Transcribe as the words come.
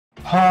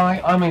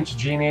Hi, I'm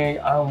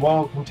EnchaJini and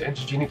welcome to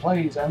EnchaJini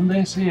Plays, and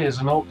this is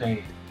an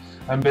update.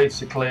 And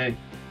basically,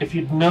 if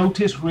you've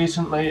noticed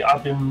recently,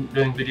 I've been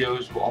doing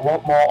videos a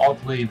lot more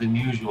oddly than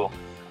usual.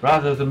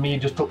 Rather than me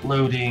just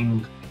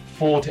uploading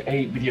 4 to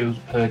 8 videos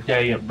per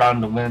day at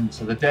random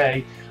lengths of the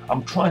day,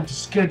 I'm trying to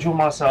schedule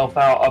myself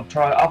out.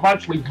 I've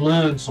actually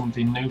learned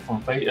something new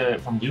from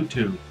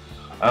YouTube.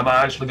 I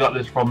actually got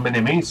this from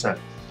Minimisa,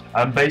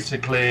 and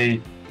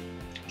basically,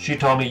 she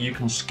told me you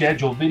can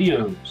schedule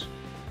videos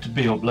to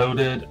be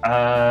uploaded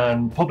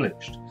and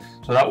published.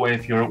 So that way,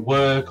 if you're at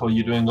work or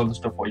you're doing other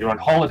stuff or you're on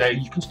holiday,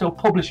 you can still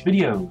publish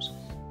videos,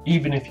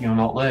 even if you're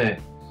not there.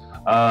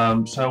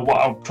 So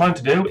what I'm trying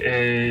to do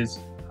is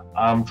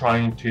I'm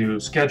trying to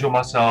schedule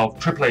myself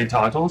AAA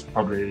titles,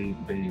 probably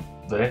be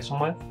there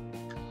somewhere.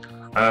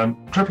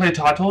 AAA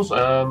titles,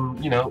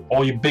 you know,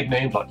 all your big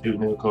names like Duke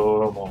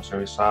Nukem or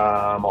Serious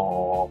Sam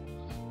or,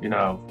 you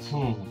know,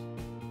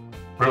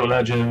 Brutal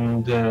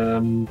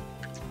Legend,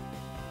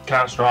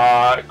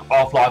 Counter-Strike,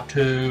 Half-Life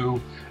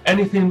 2,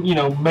 anything, you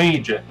know,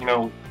 major, you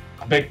know,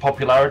 big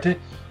popularity.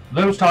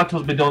 Those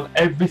titles will be done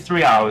every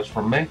 3 hours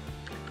from me,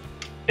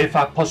 if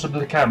I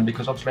possibly can,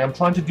 because obviously I'm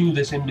trying to do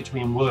this in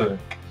between work.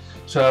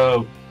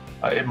 So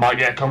it might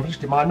get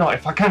accomplished, it might not.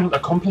 If I can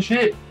accomplish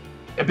it,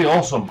 it'd be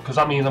awesome, because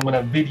that means I'm going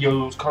to have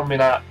videos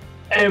coming out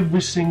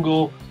every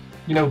single,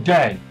 you know,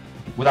 day,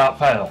 without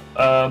fail.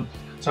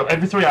 So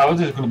every 3 hours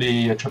there's going to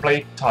be a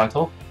AAA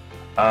title.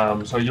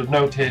 So you've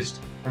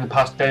noticed in the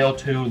past day or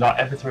two that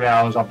every 3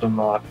 hours I've done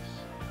like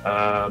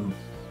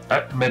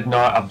at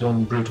midnight I've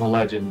done Brutal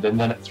Legend, and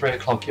then at 3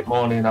 o'clock in the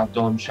morning I've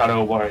done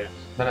Shadow Warrior,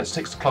 then at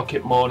 6 o'clock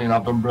in the morning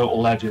I've done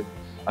Brutal Legend,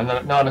 and then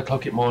at 9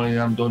 o'clock in the morning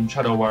I've done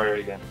Shadow Warrior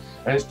again.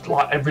 And it's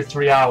like every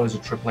 3 hours a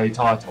AAA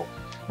title.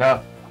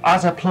 Now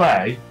as I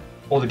play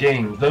all the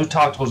games, those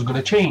titles are going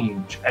to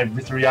change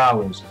every 3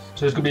 hours,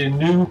 so there's going to be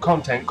new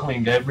content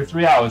coming every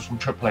 3 hours from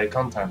AAA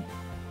content.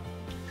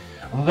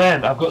 And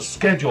then I've got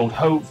scheduled,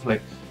 hopefully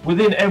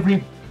within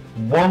every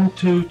 1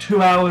 to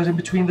 2 hours in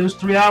between those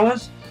 3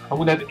 hours, I'm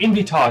going to have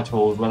indie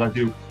titles where I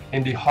do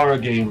indie horror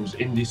games,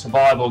 indie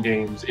survival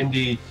games,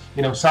 indie,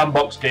 you know,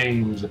 sandbox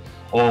games,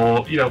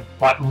 or, you know,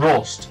 like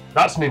Rust.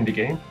 That's an indie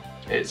game.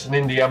 It's an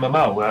indie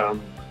MMO.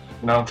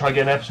 You know, I'll try to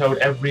get an episode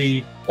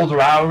every other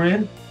hour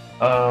in,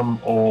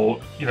 or,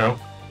 you know,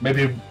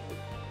 maybe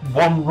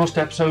one Rust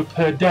episode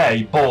per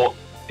day, but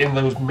in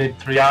those mid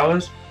 3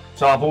 hours.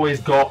 So I've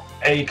always got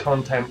A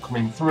content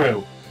coming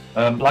through.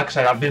 Like I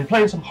said, I've been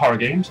playing some horror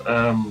games.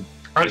 I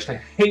actually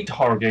hate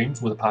horror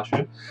games with a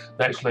passion.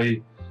 They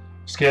actually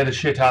scare the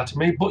shit out of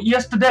me. But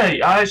yesterday,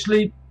 I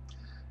actually,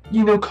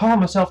 you know, calmed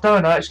myself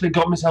down. I actually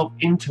got myself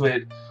into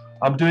it.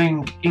 I'm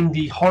doing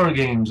indie horror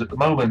games at the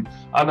moment,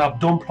 and I've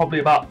done probably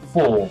about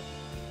four.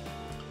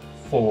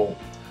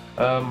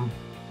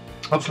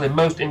 Obviously,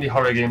 most indie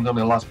horror games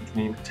only last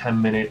between 10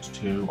 minutes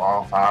to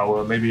half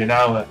hour, maybe an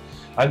hour.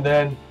 And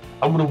then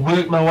I'm going to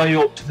work my way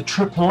up to the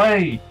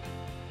AAA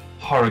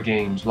horror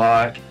games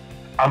like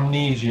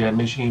Amnesia,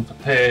 Machine for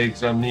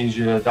Pigs,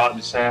 Amnesia, Dark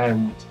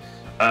Descent,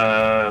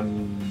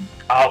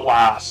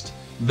 Outlast.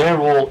 They're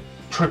all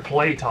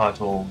AAA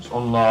titles,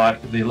 unlike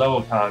the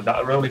lower kind that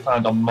are only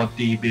found on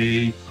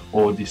ModDB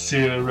or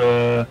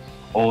Desura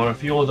or a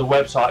few other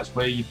websites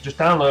where you just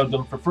download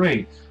them for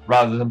free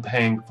rather than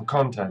paying for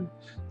content.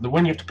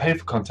 When you have to pay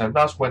for content,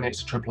 that's when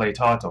it's a AAA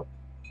title.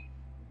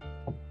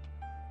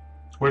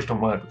 Which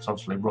don't work, because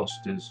obviously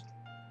Rust is...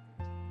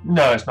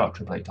 No, it's not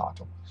a AAA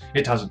title.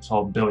 It hasn't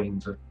sold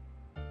billions of...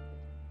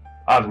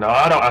 I don't know,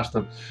 I don't ask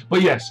them.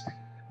 But yes,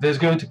 there's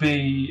going to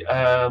be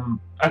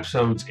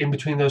episodes in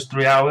between those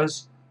 3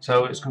 hours.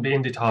 So it's going to be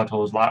indie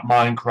titles like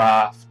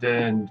Minecraft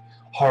and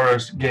horror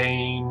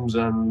games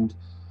and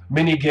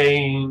mini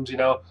games, you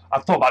know. I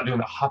thought about doing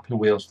a Happy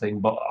Wheels thing,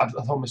 but I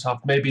thought to myself,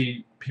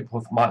 maybe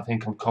people might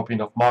think I'm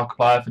copying off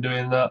Markiplier for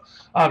doing that.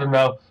 I don't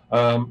know.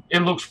 It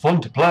looks fun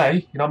to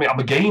play, you know what I mean? I'm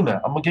a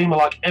gamer. I'm a gamer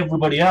like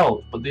everybody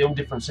else, but the only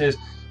difference is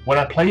when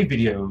I play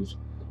videos,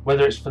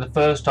 whether it's for the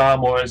first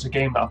time or it's a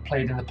game that I've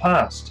played in the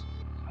past,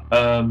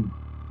 I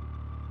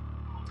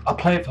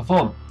play it for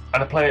fun,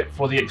 and I play it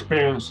for the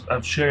experience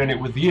of sharing it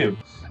with you.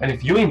 And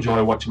if you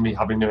enjoy watching me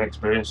having new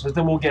experiences,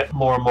 then we'll get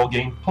more and more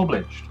games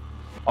published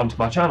onto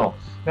my channel.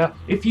 Now,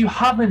 if you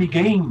have any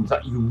games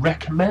that you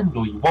recommend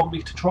or you want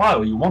me to try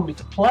or you want me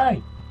to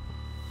play,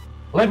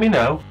 let me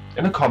know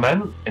in a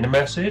comment, in a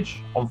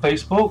message, on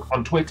Facebook,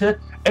 on Twitter,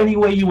 any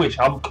way you wish.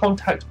 I'm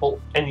contactable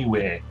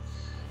anywhere.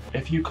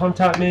 If you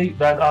contact me,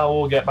 then I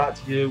will get back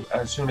to you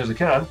as soon as I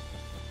can,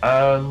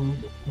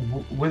 and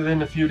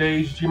within a few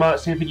days you might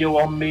see a video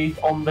on me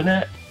on the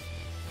net,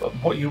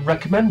 what you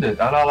recommended,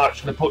 and I'll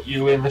actually put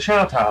you in the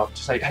shout out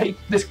to say, hey,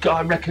 this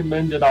guy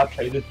recommended I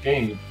play this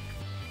game.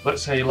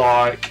 Let's say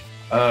like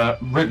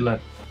Riddler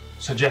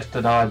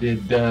suggested I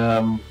did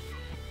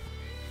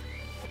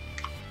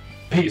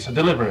Pizza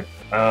Delivery.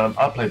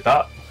 I played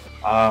that.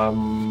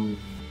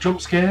 Jump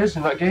scares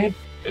in that game,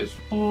 it's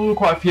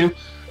quite a few.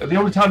 The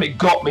only time it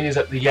got me is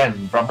at the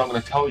end, but I'm not going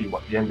to tell you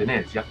what the ending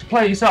is. You have to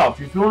play it yourself.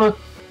 If you want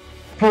to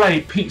play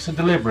Pizza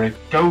Delivery,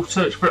 go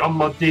search for it on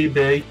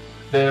ModDB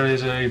there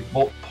is a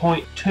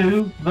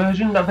 0.2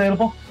 version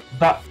available.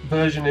 That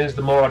version is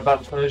the more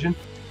advanced version.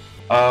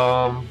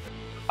 And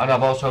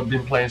I've also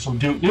been playing some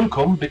Duke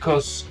Nukem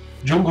because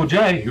Jungle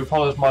J, who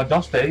follows my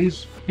DOS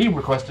days, he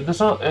requested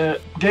a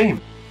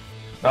game.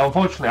 Now,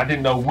 unfortunately, I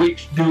didn't know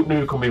which Duke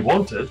Nukem he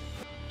wanted,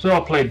 so I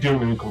played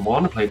Duke Nukem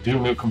 1, I played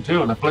Duke Nukem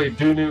 2, and I played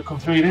Duke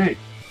Nukem 3D.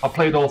 I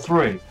played all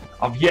three.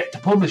 I've yet to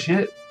publish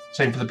it,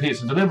 same for the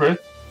pizza delivery,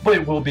 but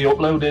it will be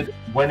uploaded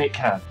when it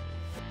can.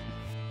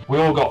 We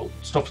all got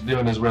stuff to do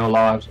in our real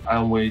lives,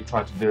 and we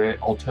try to do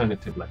it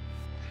alternatively.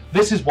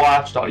 This is why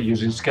I've started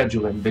using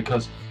scheduling,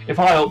 because if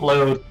I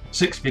upload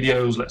 6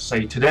 videos, let's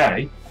say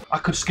today, I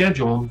could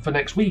schedule them for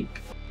next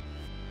week.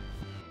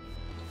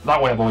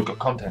 That way I've always got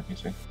content, you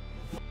see.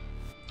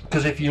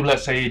 Because if you,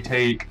 let's say, you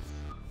take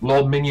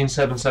Lord Minion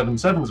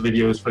 777's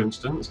videos, for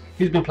instance,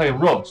 he's been playing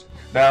Rust.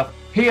 Now,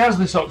 he has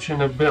this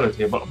option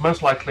ability, but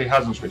most likely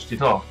hasn't switched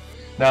it off.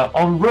 Now,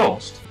 on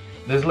Rust,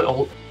 there's a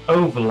little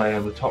overlay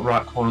on the top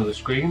right corner of the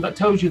screen that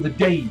tells you the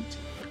date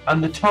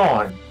and the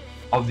time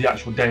of the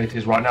actual day it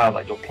is right now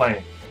that you're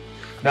playing.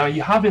 Now,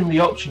 you have in the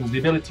options the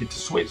ability to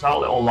switch that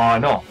little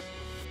line off,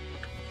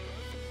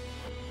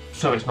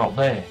 so it's not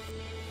there.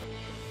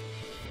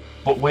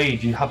 But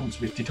wait, you haven't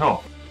switched it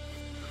off.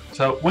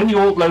 So when you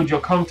upload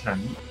your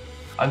content,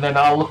 and then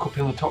I'll look up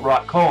in the top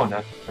right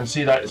corner and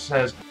see that it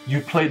says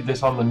you played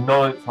this on the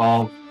 9th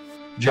of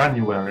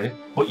January,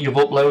 but you've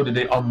uploaded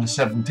it on the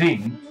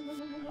 17th,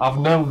 I've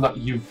known that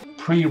you've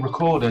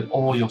pre-recorded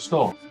all your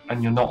stuff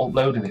and you're not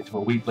uploading it to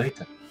a week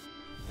later.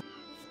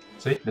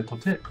 See, little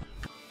tip,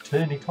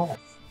 turn it off.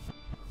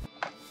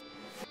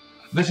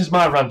 This is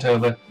my rant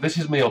over, this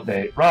is my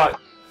update. Right,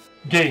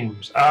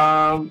 games.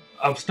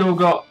 I've still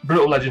got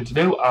Brutal Legend to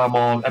do. I'm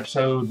on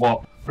episode,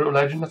 what, Brutal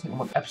Legend? I think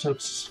I'm on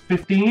episode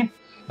 15.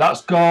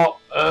 That's got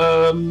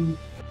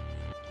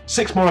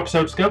 6 more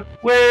episodes to go.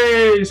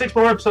 Way, 6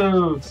 more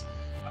episodes!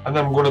 And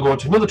then we're going to go on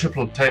to another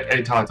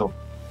AAA title.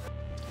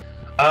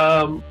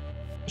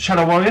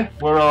 Shadow Warrior,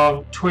 we're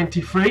on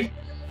 23.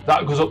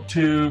 That goes up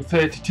to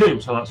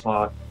 32, so that's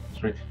like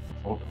 3,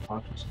 4,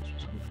 5, 6,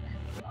 7,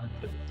 8, 9,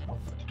 10,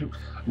 11, 32.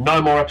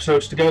 9 more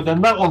episodes to go,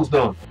 then that one's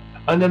done.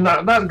 And then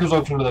that goes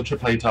on to another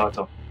AAA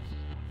title.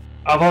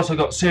 I've also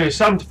got Serious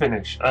Sam to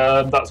finish.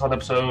 That's on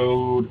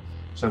episode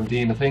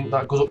 17, I think.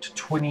 That goes up to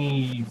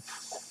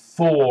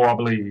 24, I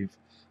believe.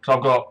 So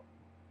I've got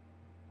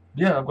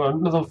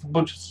another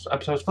bunch of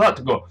episodes for that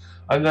to go.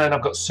 And then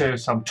I've got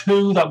Serious Sam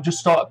 2 that I've just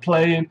started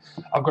playing.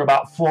 I've got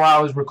about 4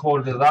 hours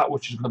recorded of that,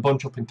 which is going to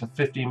bunch up into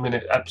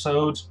 15-minute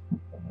episodes.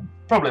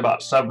 Probably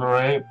about 7 or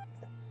 8.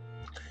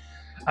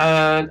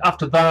 And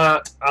after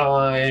that,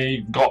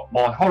 I got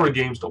my horror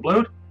games to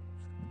upload.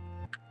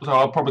 So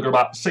I've probably got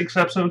about 6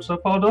 episodes so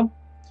far done.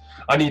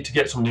 I need to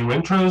get some new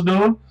intros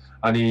done.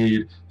 I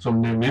need some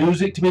new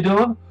music to be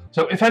done.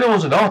 So if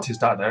anyone's an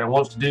artist out there and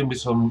wants to do me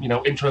some,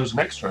 intros and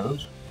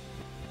extras,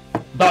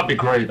 that'd be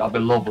great. That'd be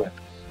lovely.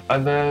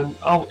 And then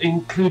I'll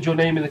include your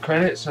name in the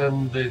credits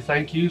and the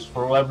thank yous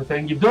for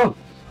everything you've done.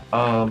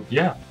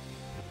 Yeah.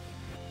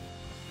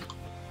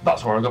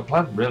 That's what I got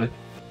planned, really.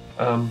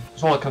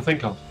 That's all I can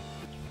think of.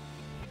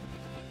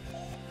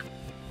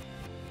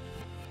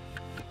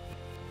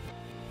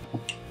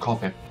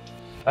 Coffee.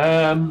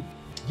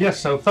 Yes,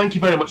 so thank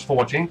you very much for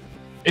watching.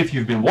 If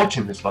you've been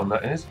watching this long,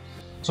 that is.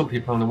 Some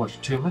people only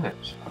watch 2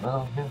 minutes.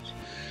 Yes.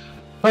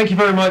 Thank you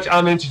very much.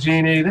 I'm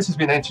EnchaJini. This has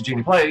been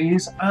EnchaJini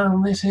Plays,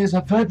 and this is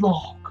a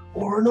vlog,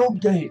 or an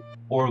update,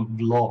 or a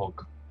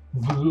vlog.